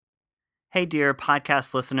Hey, dear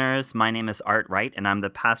podcast listeners. My name is Art Wright, and I'm the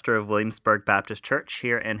pastor of Williamsburg Baptist Church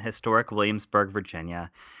here in historic Williamsburg,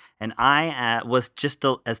 Virginia. And I was just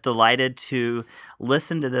as delighted to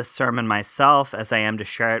listen to this sermon myself as I am to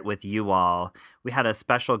share it with you all. We had a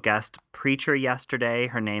special guest preacher yesterday.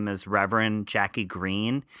 Her name is Reverend Jackie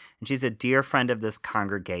Green, and she's a dear friend of this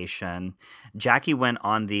congregation. Jackie went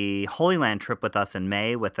on the Holy Land trip with us in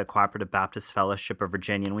May with the Cooperative Baptist Fellowship of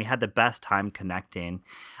Virginia, and we had the best time connecting.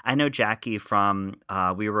 I know Jackie from,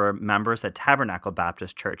 we were members at Tabernacle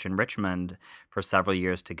Baptist Church in Richmond for several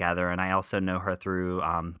years together, and I also know her through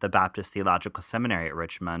the Baptist Theological Seminary at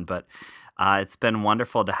Richmond, but it's been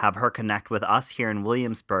wonderful to have her connect with us here in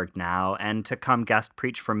Williamsburg now, and to come guest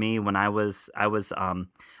preach for me when I was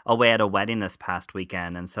away at a wedding this past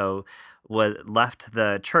weekend, and so left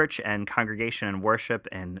the church and congregation and worship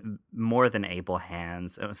in more than able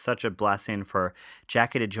hands. It was such a blessing for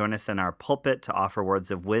Jackie to join us in our pulpit to offer words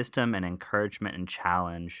of wisdom and encouragement and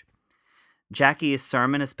challenge. Jackie's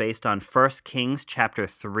sermon is based on 1 Kings chapter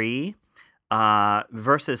 3,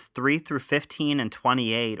 verses 3 through 15 and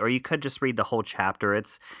 28, or you could just read the whole chapter.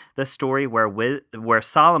 It's the story where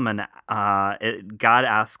Solomon, God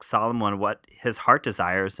asks Solomon what his heart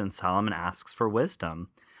desires, and Solomon asks for wisdom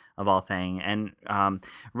of all things. And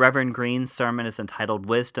Reverend Green's sermon is entitled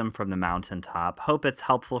Wisdom from the Mountaintop. Hope it's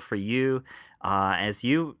helpful for you as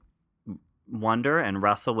you wonder and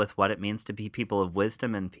wrestle with what it means to be people of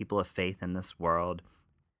wisdom and people of faith in this world.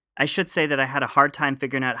 I should say that I had a hard time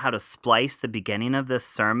figuring out how to splice the beginning of this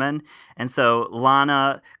sermon, and so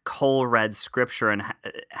Lana Cole read scripture and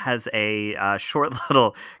has a short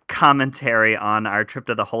little commentary on our trip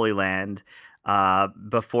to the Holy Land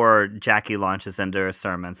before Jackie launches into her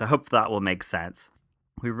sermon, so I hope that will make sense.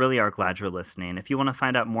 We really are glad you're listening. If you want to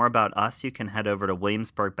find out more about us, you can head over to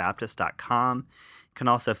williamsburgbaptist.com. You can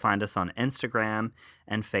also find us on Instagram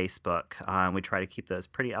and Facebook. We try to keep those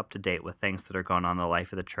pretty up to date with things that are going on in the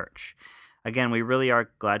life of the church. Again, we really are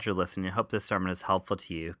glad you're listening. I hope this sermon is helpful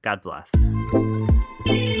to you. God bless.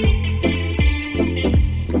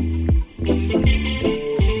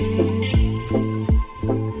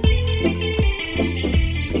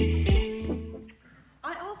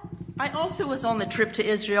 I also was on the trip to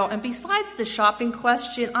Israel, and besides the shopping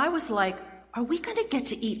question, I was like, are we going to get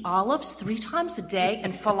to eat olives 3 times a day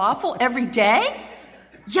and falafel every day?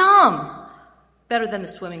 Yum! Better than the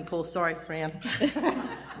swimming pool. Sorry, Fran.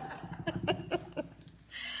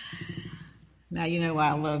 Now you know why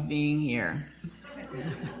I love being here.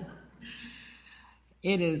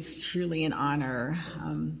 It is truly an honor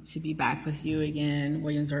to be back with you again,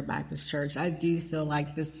 Williamsburg Baptist Church. I do feel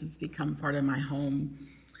like this has become part of my home.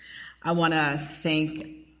 I want to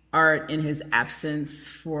thank Art in his absence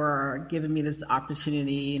for giving me this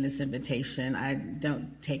opportunity and this invitation. I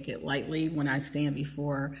don't take it lightly when I stand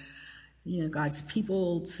before, God's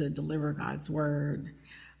people to deliver God's word.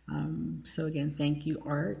 So again, thank you,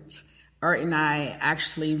 Art. Art and I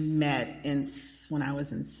actually met when I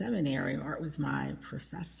was in seminary. Art was my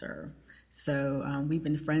professor. So we've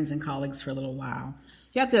been friends and colleagues for a little while.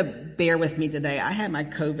 You have to bear with me today. I had my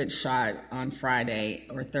COVID shot on Friday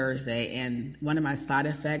or Thursday, and one of my side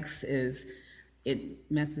effects is it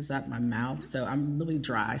messes up my mouth, so I'm really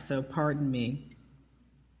dry, so pardon me.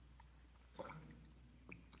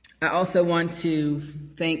 I also want to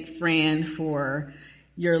thank Fran for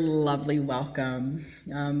your lovely welcome.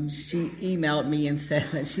 She emailed me and said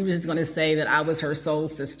that she was going to say that I was her soul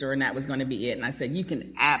sister and that was going to be it. And I said, you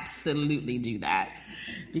can absolutely do that,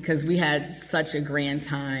 because we had such a grand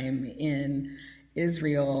time in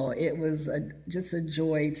Israel. It was just a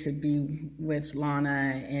joy to be with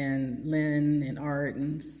Lana and Lynn and Art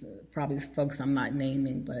and probably folks I'm not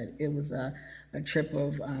naming, but it was a trip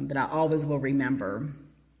that I always will remember.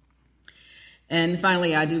 And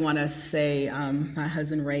finally, I do want to say my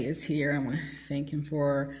husband Ray is here. I want to thank him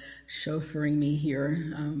for chauffeuring me here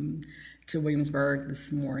to Williamsburg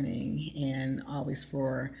this morning, and always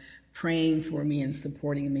for praying for me and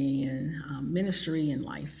supporting me in ministry and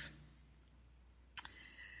life.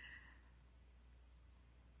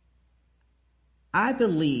 I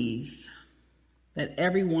believe that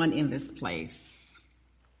everyone in this place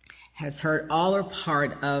has heard all or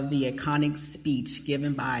part of the iconic speech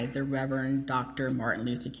given by the Reverend Dr. Martin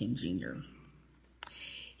Luther King Jr.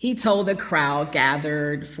 He told the crowd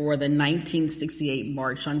gathered for the 1968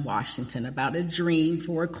 March on Washington about a dream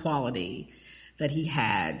for equality that he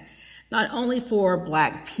had, not only for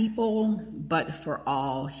Black people, but for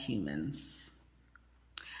all humans.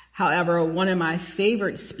 However, one of my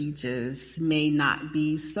favorite speeches may not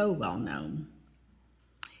be so well known.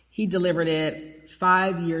 He delivered it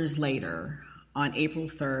 5 years later on April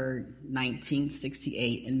 3rd,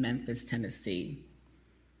 1968 in Memphis, Tennessee.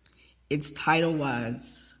 Its title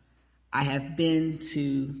was, I Have Been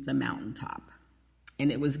to the Mountaintop,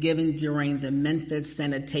 and it was given during the Memphis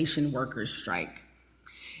sanitation workers strike.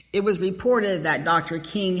 It was reported that Dr.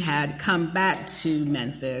 King had come back to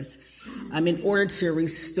Memphis in order to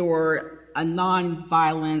restore a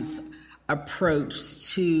nonviolent approach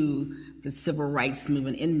to the civil rights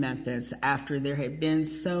movement in Memphis after there had been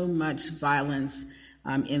so much violence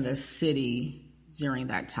in the city during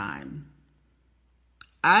that time.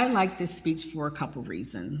 I like this speech for a couple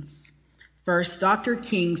reasons. First, Dr.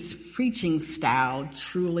 King's preaching style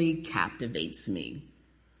truly captivates me.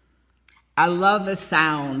 I love the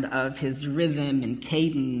sound of his rhythm and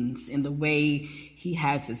cadence and the way he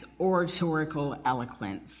has his oratorical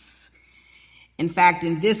eloquence. In fact,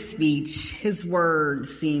 in this speech, his words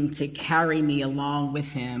seem to carry me along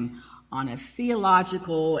with him on a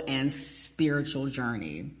theological and spiritual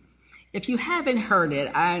journey. If you haven't heard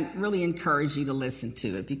it, I really encourage you to listen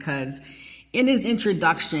to it because in his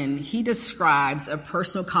introduction, he describes a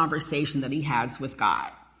personal conversation that he has with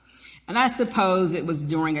God. And I suppose it was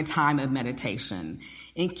during a time of meditation.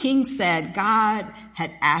 And King said God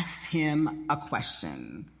had asked him a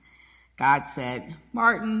question. God said,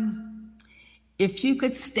 Martin, if you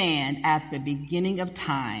could stand at the beginning of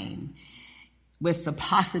time with the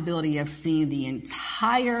possibility of seeing the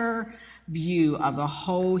entire view of the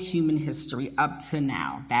whole human history up to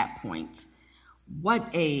now, that point, what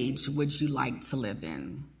age would you like to live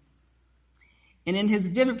in? And in his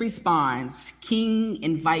vivid response, King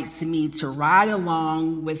invites me to ride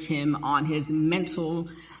along with him on his mental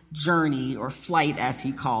journey, or flight as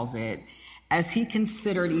he calls it, as he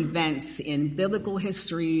considered events in biblical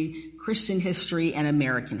history, Christian history, and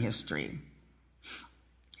American history.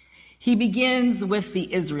 He begins with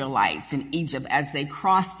the Israelites in Egypt as they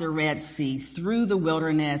crossed the Red Sea through the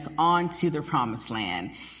wilderness onto the Promised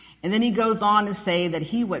Land. And then he goes on to say that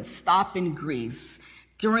he would stop in Greece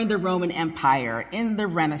during the Roman Empire, in the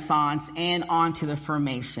Renaissance, and on to the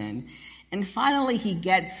Reformation. And finally, he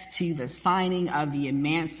gets to the signing of the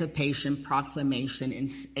Emancipation Proclamation in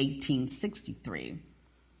 1863.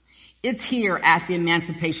 It's here at the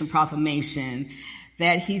Emancipation Proclamation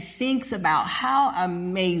that he thinks about how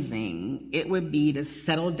amazing it would be to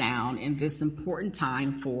settle down in this important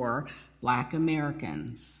time for Black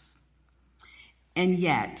Americans. And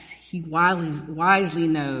yet, he wisely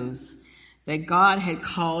knows that God had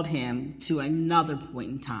called him to another point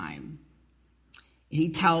in time. He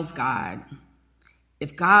tells God,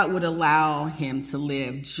 if God would allow him to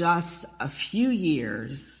live just a few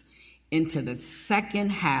years into the second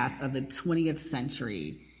half of the 20th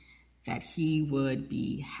century, that he would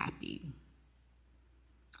be happy.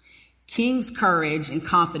 King's courage and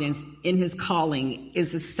confidence in his calling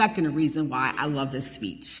is the second reason why I love this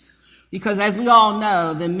speech. Because as we all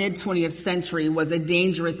know, the mid-20th century was a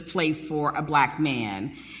dangerous place for a Black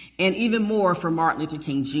man, and even more for Martin Luther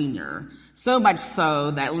King Jr. So much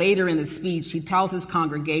so that later in the speech, he tells his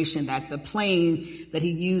congregation that the plane that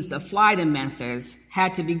he used to fly to Memphis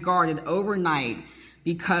had to be guarded overnight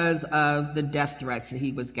because of the death threats that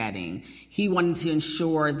he was getting. He wanted to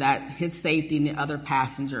ensure that his safety and the other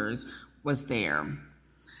passengers was there.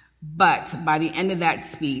 But by the end of that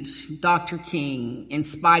speech, Dr. King, in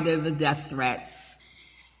spite of the death threats,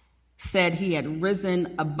 said he had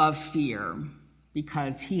risen above fear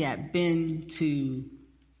because he had been to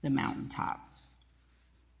the mountaintop.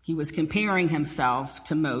 He was comparing himself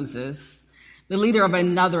to Moses, the leader of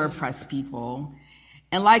another oppressed people.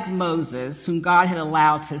 And like Moses, whom God had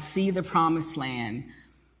allowed to see the promised land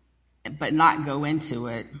but not go into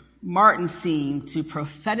it, Martin seemed to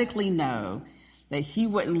prophetically know that he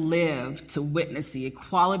wouldn't live to witness the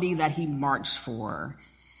equality that he marched for.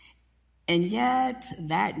 And yet,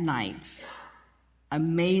 that night,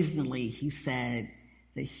 amazingly, he said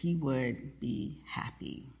that he would be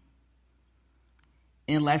happy.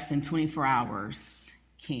 In less than 24 hours,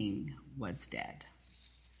 King was dead.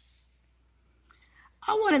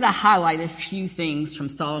 I wanted to highlight a few things from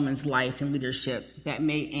Solomon's life and leadership that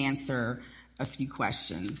may answer a few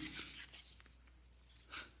questions.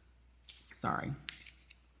 Sorry.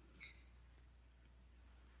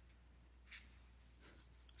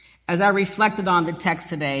 As I reflected on the text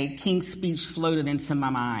today, King's speech floated into my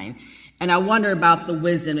mind, and I wondered about the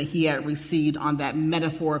wisdom that he had received on that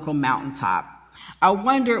metaphorical mountaintop. I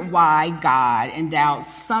wondered why God endowed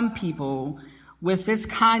some people with this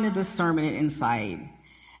kind of discernment and insight,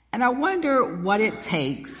 and I wonder what it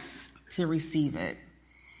takes to receive it.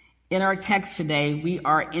 In our text today, we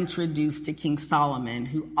are introduced to King Solomon,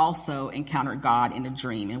 who also encountered God in a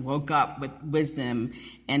dream and woke up with wisdom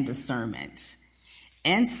and discernment.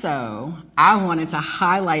 And so I wanted to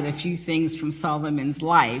highlight a few things from Solomon's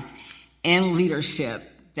life and leadership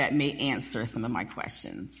that may answer some of my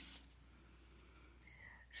questions.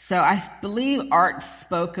 So I believe Art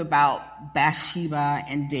spoke about Bathsheba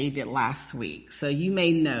and David last week. So you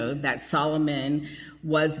may know that Solomon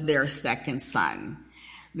was their second son.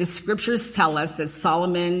 The scriptures tell us that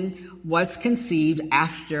Solomon was conceived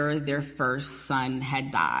after their first son had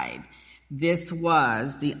died. This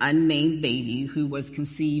was the unnamed baby who was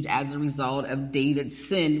conceived as a result of David's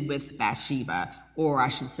sin with Bathsheba, or I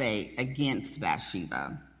should say against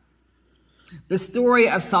Bathsheba. The story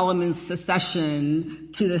of Solomon's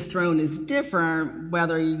succession to the throne is different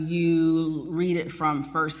whether you read it from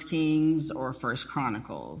 1 Kings or 1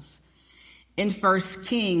 Chronicles. In 1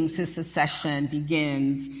 Kings, his succession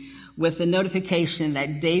begins with the notification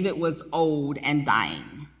that David was old and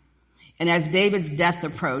dying. And as David's death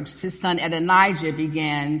approached, his son Adonijah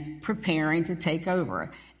began preparing to take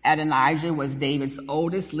over. Adonijah was David's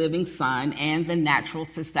oldest living son and the natural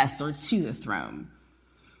successor to the throne.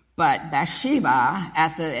 But Bathsheba,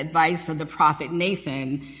 at the advice of the prophet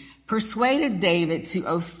Nathan, persuaded David to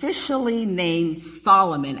officially name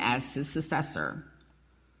Solomon as his successor.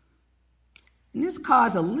 And this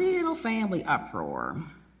caused a little family uproar.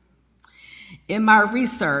 In my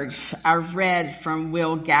research, I read from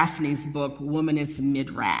Will Gaffney's book, Womanist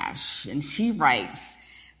Midrash, and she writes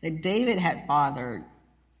that David had fathered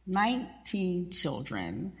 19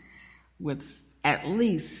 children with at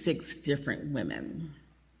least 6 different women.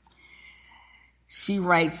 She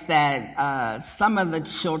writes that some of the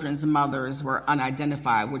children's mothers were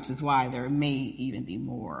unidentified, which is why there may even be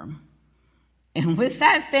more. And with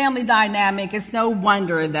that family dynamic, it's no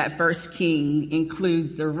wonder that 1 King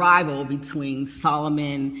includes the rival between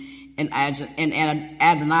Solomon and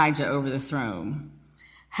Adonijah over the throne.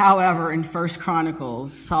 However, in 1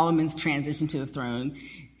 Chronicles, Solomon's transition to the throne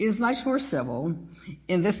is much more civil.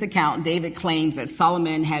 In this account, David claims that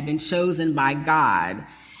Solomon had been chosen by God,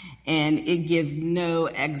 and it gives no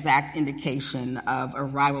exact indication of a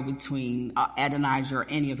rival between Adonijah or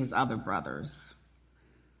any of his other brothers.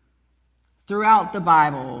 Throughout the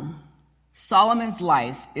Bible, Solomon's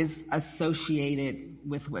life is associated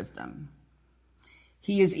with wisdom.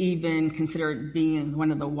 He is even considered being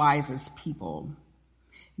one of the wisest people.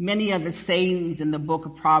 Many of the sayings in the book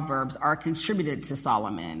of Proverbs are contributed to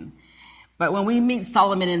Solomon. But when we meet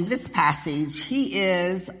Solomon in this passage, he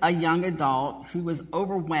is a young adult who was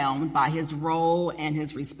overwhelmed by his role and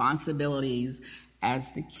his responsibilities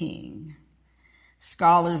as the king.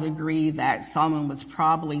 Scholars agree that Solomon was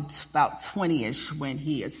probably about 20-ish when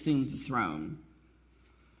he assumed the throne.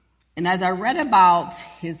 And as I read about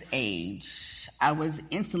his age, I was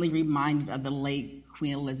instantly reminded of the late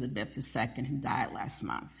Queen Elizabeth II, who died last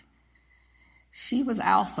month. She was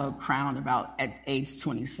also crowned about at age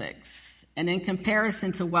 26. And in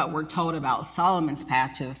comparison to what we're told about Solomon's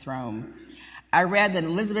path to the throne, I read that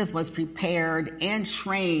Elizabeth was prepared and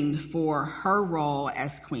trained for her role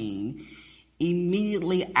as queen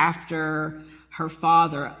immediately after her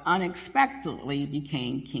father unexpectedly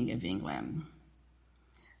became King of England.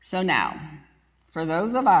 So now, for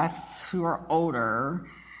those of us who are older,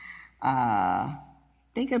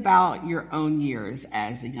 think about your own years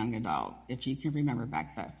as a young adult, if you can remember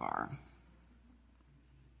back that far.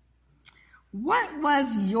 What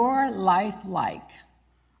was your life like?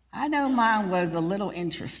 I know mine was a little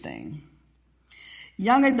interesting.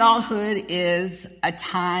 Young adulthood is a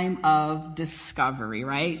time of discovery,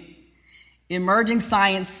 right? Emerging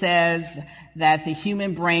science says that the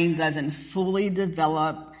human brain doesn't fully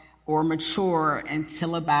develop or mature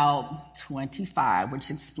until about 25, which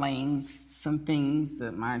explains some things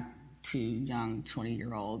that my 2 young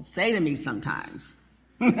 20-year-olds say to me sometimes.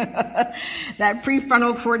 That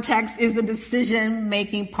prefrontal cortex is the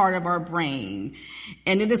decision-making part of our brain,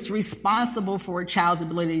 and it is responsible for a child's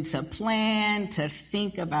ability to plan, to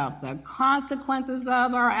think about the consequences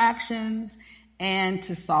of our actions, and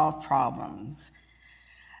to solve problems.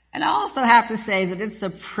 And I also have to say that it's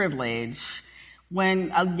a privilege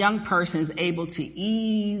when a young person is able to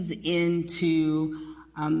ease into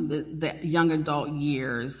the young adult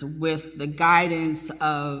years with the guidance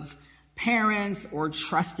of parents or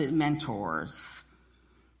trusted mentors,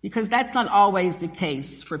 because that's not always the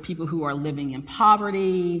case for people who are living in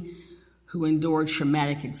poverty, who endure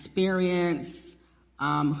traumatic experience,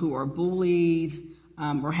 who are bullied,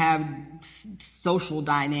 or have social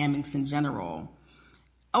dynamics in general,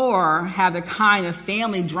 or have the kind of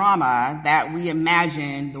family drama that we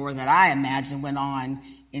imagined, or that I imagined, went on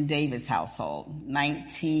in David's household.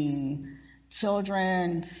 19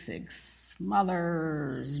 children, 6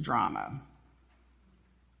 mothers, drama.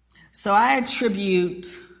 I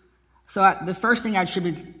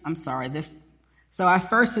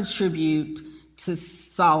first attribute to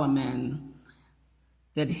Solomon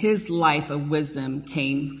that his life of wisdom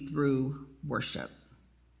came through worship.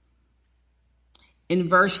 In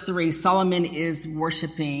verse 3, Solomon is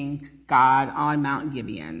worshiping God on Mount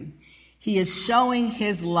Gibeon. He is showing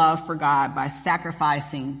his love for God by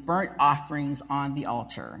sacrificing burnt offerings on the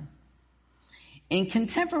altar. In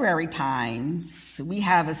contemporary times, we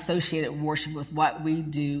have associated worship with what we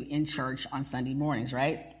do in church on Sunday mornings,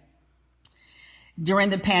 right? During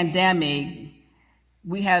the pandemic,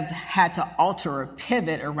 we have had to alter or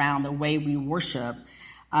pivot around the way we worship,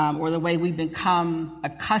 or the way we've become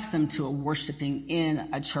accustomed to worshiping in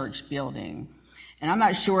a church building. And I'm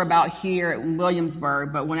not sure about here at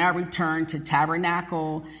Williamsburg, but when I returned to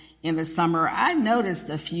Tabernacle in the summer, I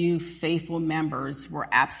noticed a few faithful members were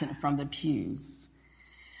absent from the pews.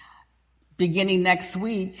 Beginning next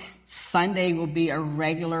week, Sunday will be a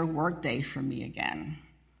regular work day for me again.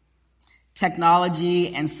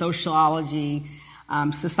 Technology and sociology,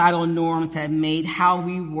 societal norms have made how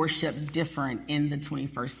we worship different in the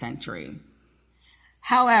 21st century.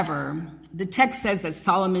 However, the text says that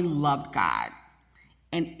Solomon loved God.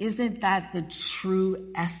 And isn't that the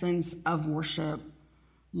true essence of worship?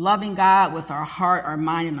 Loving God with our heart, our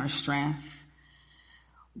mind, and our strength.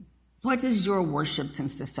 What does your worship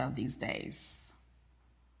consist of these days?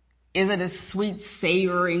 Is it a sweet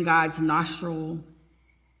savor in God's nostril?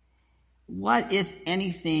 What, if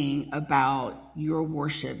anything, about your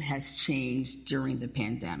worship has changed during the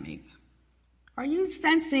pandemic? Are you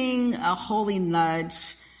sensing a holy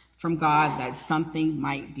nudge from God that something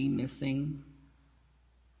might be missing?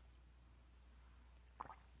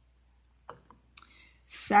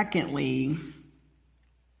 Secondly,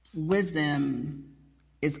 wisdom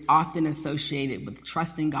is often associated with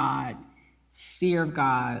trusting God, fear of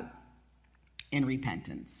God, and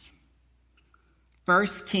repentance.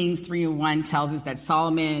 1 Kings 3:1 tells us that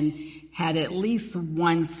Solomon had at least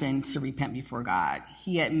one sin to repent before God.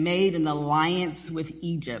 He had made an alliance with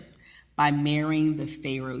Egypt by marrying the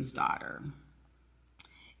Pharaoh's daughter.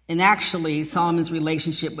 And actually, Solomon's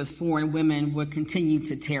relationship with foreign women would continue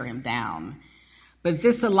to tear him down. But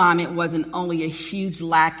this alignment wasn't only a huge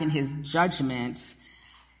lack in his judgment,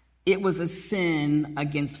 it was a sin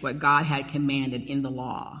against what God had commanded in the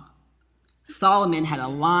law. Solomon had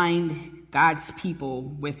aligned God's people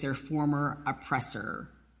with their former oppressor,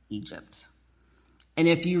 Egypt. And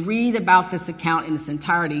if you read about this account in its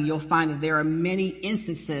entirety, you'll find that there are many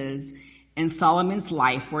instances in Solomon's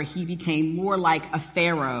life where he became more like a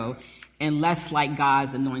pharaoh and less like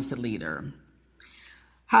God's anointed leader.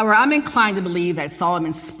 However, I'm inclined to believe that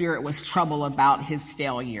Solomon's spirit was troubled about his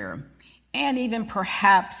failure, and even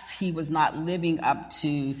perhaps he was not living up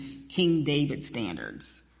to King David's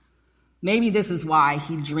standards. Maybe this is why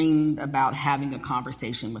he dreamed about having a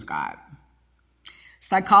conversation with God.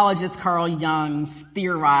 Psychologist Carl Jung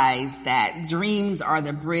theorized that dreams are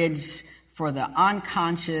the bridge for the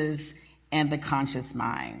unconscious and the conscious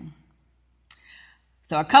mind.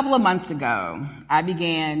 So a couple of months ago, I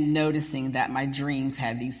began noticing that my dreams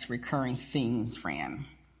had these recurring themes, Fran.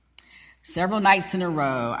 Several nights in a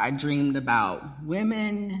row, I dreamed about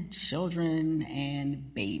women, children,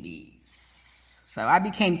 and babies. So I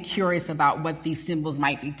became curious about what these symbols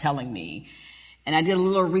might be telling me, and I did a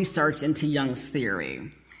little research into Jung's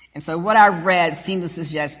theory. And so what I read seemed to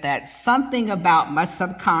suggest that something about my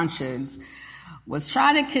subconscious was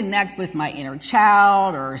trying to connect with my inner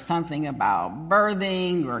child, or something about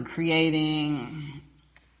birthing or creating.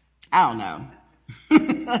 I don't know.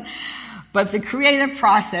 But the creative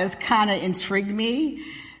process kind of intrigued me.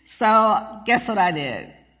 So guess what I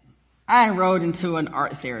did? I enrolled into an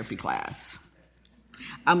art therapy class.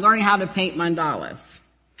 I'm learning how to paint mandalas.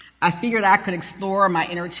 I figured I could explore my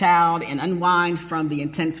inner child and unwind from the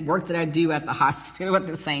intense work that I do at the hospital at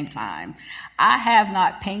the same time. I have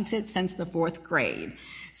not painted since the 4th grade,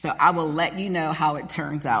 so I will let you know how it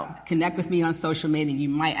turns out. Connect with me on social media, and you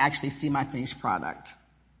might actually see my finished product.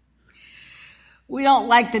 We don't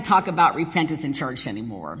like to talk about repentance in church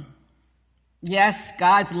anymore. Yes,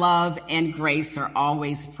 God's love and grace are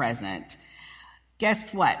always present.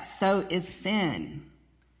 Guess what? So is sin.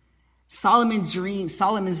 Solomon's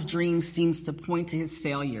dream seems to point to his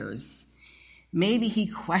failures. Maybe he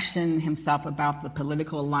questioned himself about the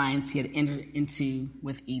political alliance he had entered into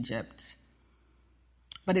with Egypt.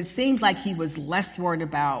 But it seems like he was less worried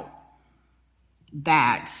about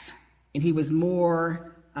that, and he was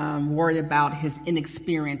more worried about his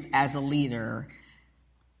inexperience as a leader.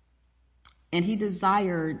 And he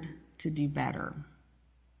desired to do better.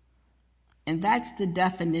 And that's the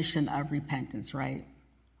definition of repentance, right?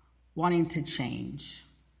 wanting to change.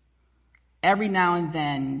 Every now and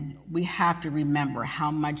then, we have to remember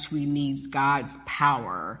how much we need God's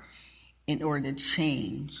power in order to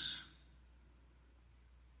change.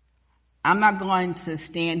 I'm not going to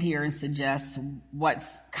stand here and suggest what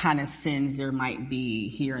kind of sins there might be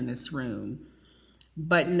here in this room.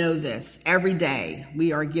 But know this, every day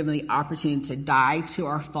we are given the opportunity to die to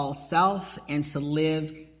our false self and to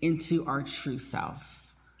live into our true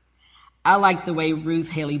self. I like the way Ruth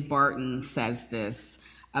Haley Barton says this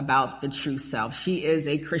about the true self. She is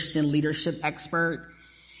a Christian leadership expert,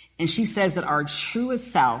 and she says that our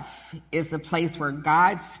truest self is the place where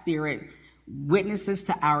God's Spirit witnesses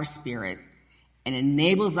to our spirit and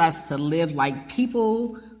enables us to live like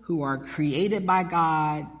people who are created by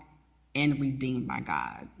God and redeemed by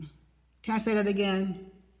God. Can I say that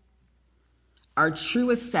again? Our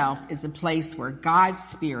truest self is the place where God's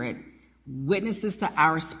Spirit witnesses to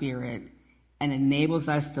our spirit and enables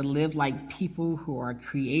us to live like people who are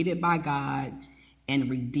created by God and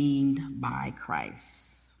redeemed by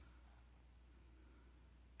Christ.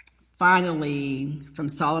 Finally, from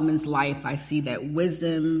Solomon's life, I see that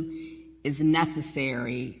wisdom is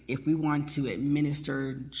necessary if we want to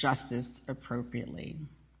administer justice appropriately.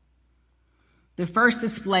 The first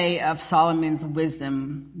display of Solomon's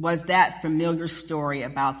wisdom was that familiar story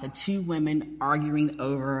about the two women arguing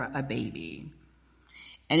over a baby.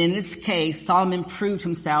 And in this case, Solomon proved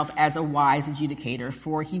himself as a wise adjudicator,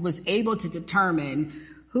 for he was able to determine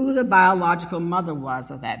who the biological mother was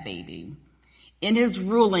of that baby. In his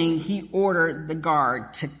ruling, he ordered the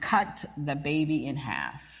guard to cut the baby in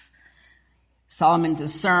half. Solomon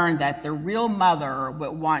discerned that the real mother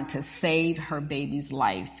would want to save her baby's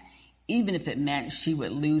life, even if it meant she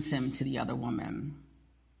would lose him to the other woman.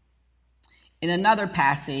 In another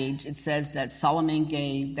passage, it says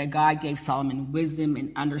that God gave Solomon wisdom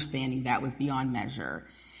and understanding that was beyond measure.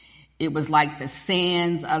 It was like the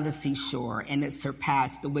sands of the seashore, and it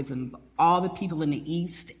surpassed the wisdom of all the people in the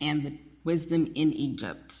East and the wisdom in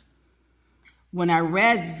Egypt. When I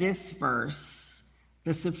read this verse,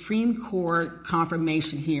 the Supreme Court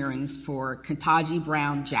confirmation hearings for Ketanji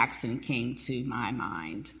Brown Jackson came to my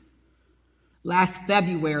mind. Last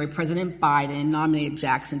February, President Biden nominated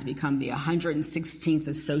Jackson to become the 116th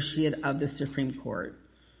Associate of the Supreme Court.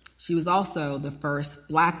 She was also the first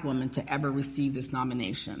Black woman to ever receive this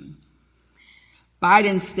nomination.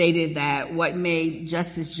 Biden stated that what made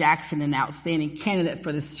Justice Jackson an outstanding candidate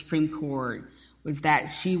for the Supreme Court was that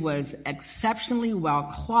she was exceptionally well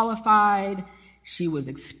qualified, she was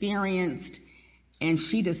experienced, and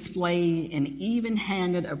she displayed an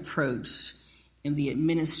even-handed approach in the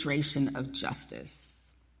administration of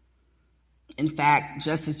justice. In fact,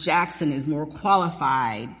 Justice Jackson is more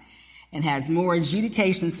qualified and has more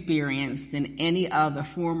adjudication experience than any of the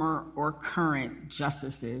former or current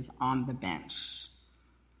justices on the bench.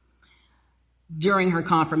 During her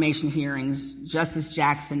confirmation hearings, Justice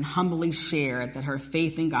Jackson humbly shared that her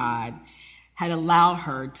faith in God had allowed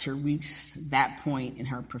her to reach that point in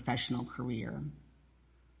her professional career.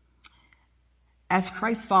 As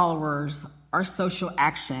Christ followers, our social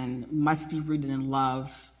action must be rooted in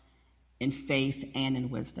love, in faith, and in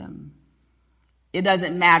wisdom. It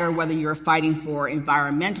doesn't matter whether you're fighting for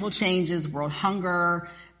environmental changes, world hunger,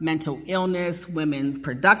 mental illness, women's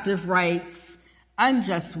productive rights,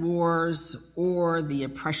 unjust wars, or the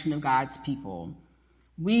oppression of God's people.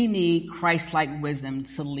 We need Christ-like wisdom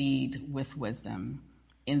to lead with wisdom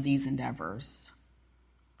in these endeavors.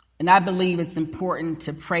 And I believe it's important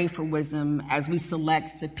to pray for wisdom as we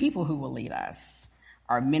select the people who will lead us,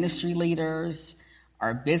 our ministry leaders,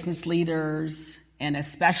 our business leaders, and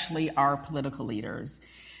especially our political leaders.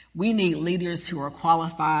 We need leaders who are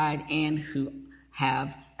qualified and who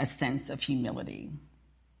have a sense of humility.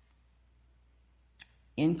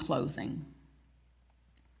 In closing,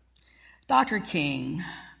 Dr. King,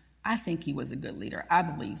 I think he was a good leader. I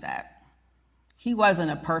believe that. He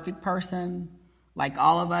wasn't a perfect person. Like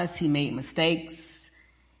all of us, he made mistakes.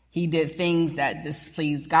 He did things that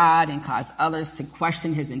displeased God and caused others to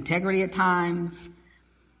question his integrity at times.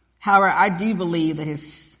 However, I do believe that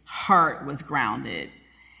his heart was grounded,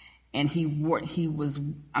 and his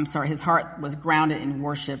heart was grounded in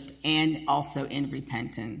worship and also in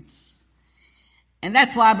repentance. And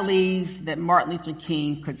that's why I believe that Martin Luther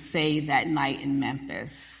King could say that night in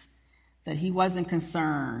Memphis that he wasn't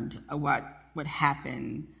concerned of what would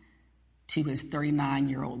happen to his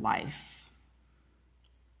 39-year-old life,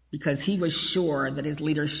 because he was sure that his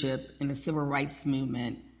leadership in the civil rights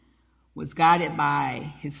movement was guided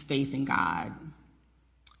by his faith in God.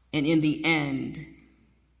 And in the end,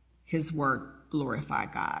 his work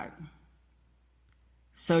glorified God.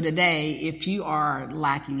 So today, if you are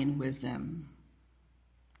lacking in wisdom,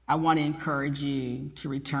 I want to encourage you to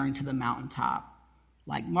return to the mountaintop,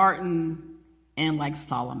 like Martin and like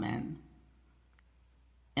Solomon,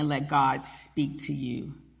 and let God speak to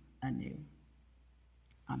you anew.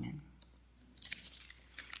 Amen.